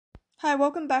Hi,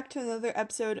 welcome back to another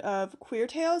episode of Queer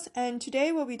Tales, and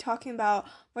today we'll be talking about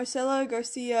Marcela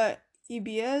Garcia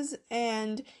Ibias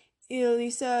and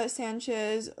Elisa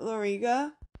Sanchez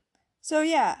Loriga. So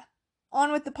yeah,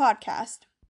 on with the podcast.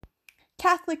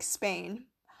 Catholic Spain.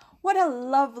 What a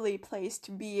lovely place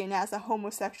to be in as a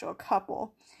homosexual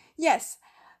couple. Yes,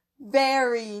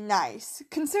 very nice,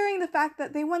 considering the fact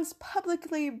that they once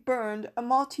publicly burned a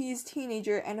Maltese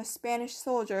teenager and a Spanish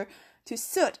soldier to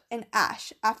soot and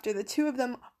ash after the two of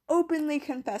them openly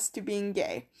confessed to being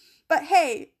gay. But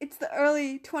hey, it's the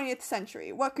early 20th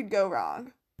century. What could go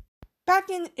wrong? Back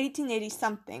in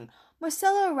 1880-something,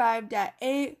 Marcela arrived at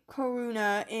A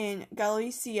Coruña in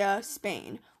Galicia,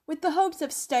 Spain, with the hopes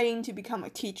of studying to become a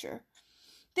teacher.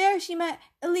 There she met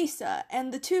Elisa,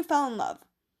 and the two fell in love.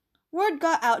 Word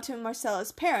got out to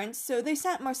Marcela's parents, so they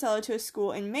sent Marcela to a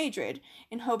school in Madrid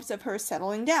in hopes of her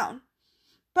settling down.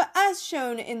 But as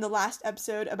shown in the last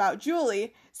episode about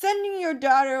Julie, sending your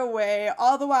daughter away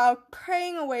all the while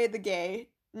praying away the gay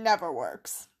never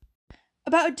works.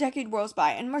 About a decade rolls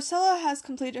by, and Marcela has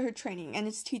completed her training and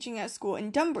is teaching at a school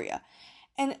in Dumbria,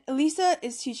 and Elisa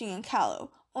is teaching in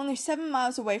Callo, only 7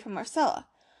 miles away from Marcela.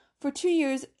 For 2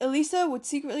 years, Elisa would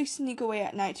secretly sneak away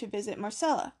at night to visit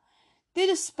Marcela. They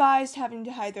despised having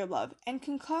to hide their love and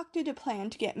concocted a plan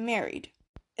to get married.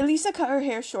 Elisa cut her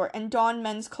hair short and donned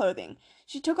men's clothing.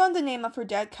 She took on the name of her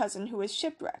dead cousin who was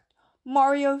shipwrecked,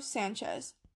 Mario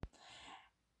Sanchez.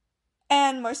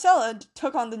 And Marcela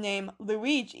took on the name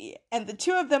Luigi, and the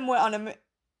two of them went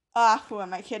on who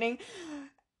am I kidding?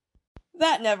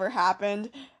 That never happened,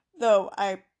 though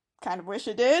I kind of wish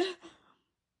it did.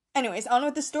 Anyways, on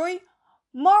with the story.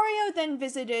 Mario then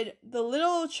visited the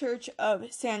little church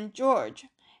of San George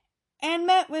and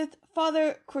met with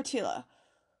Father Cortilla,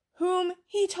 whom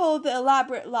he told the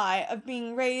elaborate lie of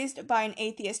being raised by an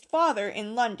atheist father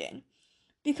in London.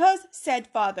 Because said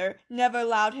father never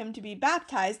allowed him to be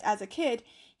baptized as a kid,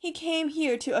 he came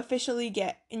here to officially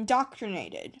get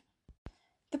indoctrinated.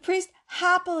 The priest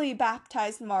happily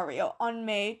baptized Mario on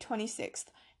May 26,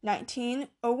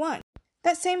 1901.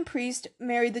 That same priest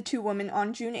married the two women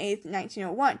on June 8,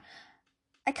 1901.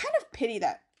 I kind of pity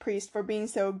that priest for being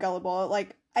so gullible.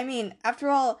 After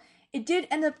all, it did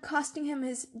end up costing him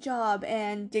his job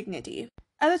and dignity.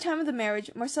 At the time of the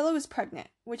marriage, Marcela was pregnant,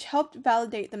 which helped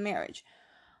validate the marriage.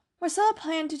 Marcela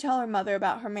planned to tell her mother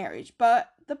about her marriage, but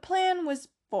the plan was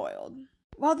foiled.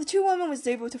 While the two women was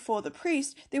able to fool the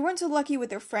priest, they weren't so lucky with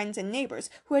their friends and neighbors,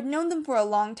 who had known them for a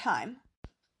long time.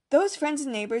 Those friends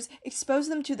and neighbors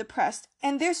exposed them to the press,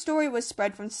 and their story was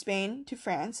spread from Spain to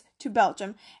France to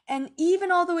Belgium, and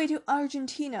even all the way to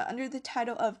Argentina under the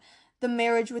title of The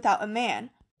Marriage Without a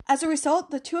Man. As a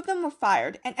result, the two of them were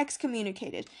fired and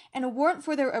excommunicated, and a warrant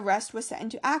for their arrest was set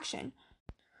into action.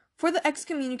 For the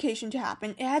excommunication to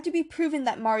happen, it had to be proven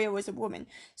that Mario was a woman,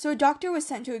 so a doctor was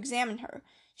sent to examine her.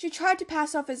 She tried to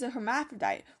pass off as a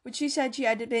hermaphrodite, which she said she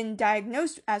had been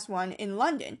diagnosed as one in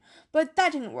London, but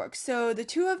that didn't work, so the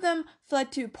two of them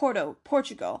fled to Porto,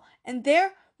 Portugal, and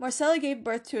there, Marcela gave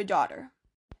birth to a daughter.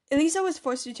 Elisa was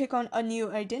forced to take on a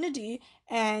new identity,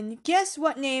 and guess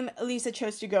what name Elisa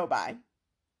chose to go by?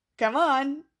 Come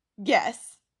on,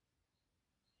 guess.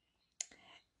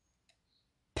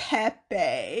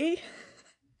 Pepe.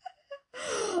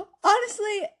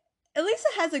 Honestly, Elisa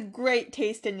has a great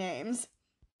taste in names.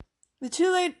 The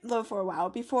two laid low for a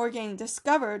while before getting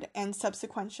discovered and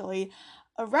subsequently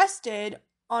arrested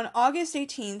on August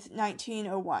 18,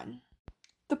 1901.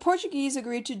 The Portuguese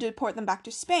agreed to deport them back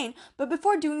to Spain, but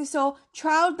before doing so,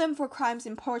 trialed them for crimes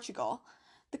in Portugal.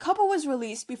 The couple was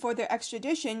released before their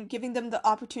extradition, giving them the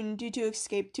opportunity to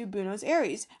escape to Buenos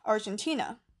Aires,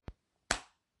 Argentina.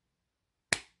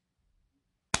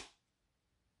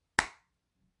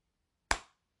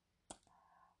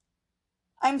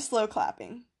 I'm slow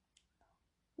clapping.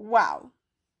 Wow.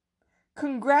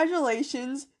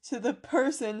 Congratulations to the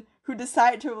person who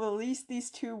decided to release these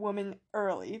two women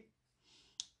early.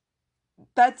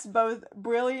 That's both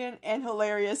brilliant and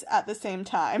hilarious at the same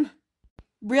time.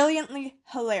 Brilliantly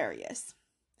hilarious.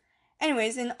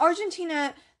 Anyways, in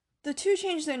Argentina, the two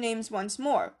changed their names once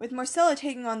more, with Marcela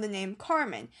taking on the name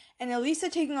Carmen and Elisa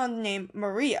taking on the name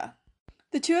Maria.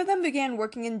 The two of them began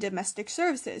working in domestic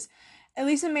services.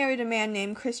 Elisa married a man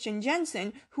named Christian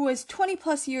Jensen, who was 20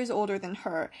 plus years older than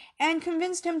her, and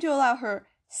convinced him to allow her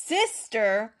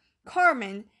sister,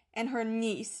 Carmen, and her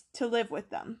niece to live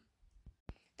with them.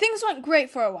 Things went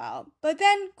great for a while, but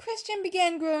then Christian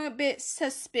began growing a bit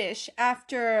suspicious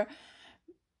after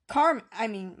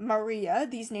Maria,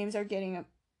 these names are getting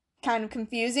kind of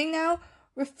confusing now,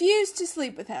 refused to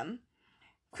sleep with him.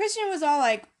 Christian was all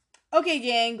like, okay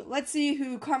gang, let's see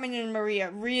who Carmen and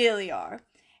Maria really are.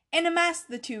 and unmasked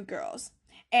the two girls.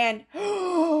 And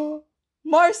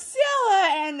Marcella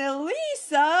and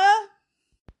Elisa!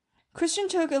 Christian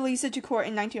took Elisa to court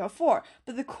in 1904,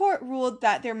 but the court ruled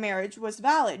that their marriage was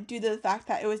valid due to the fact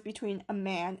that it was between a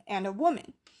man and a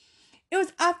woman. It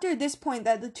was after this point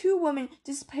that the two women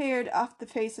disappeared off the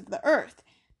face of the earth.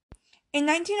 In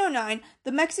 1909,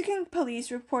 the Mexican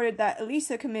police reported that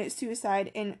Elisa committed suicide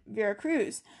in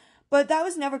Veracruz, but that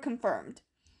was never confirmed.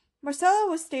 Marcella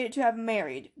was stated to have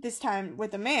married, this time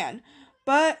with a man,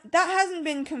 but that hasn't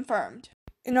been confirmed.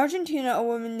 In Argentina, a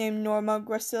woman named Norma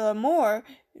Gracila Moore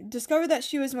discovered that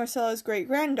she was Marcella's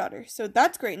great-granddaughter, so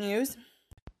that's great news.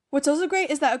 What's also great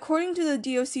is that according to the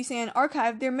Diocesan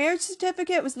Archive, their marriage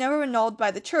certificate was never annulled by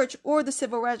the church or the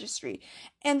civil registry,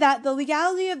 and that the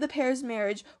legality of the pair's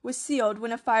marriage was sealed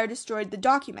when a fire destroyed the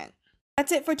document.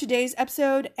 That's it for today's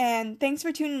episode, and thanks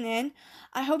for tuning in.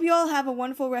 I hope you all have a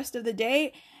wonderful rest of the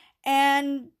day,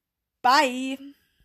 and bye!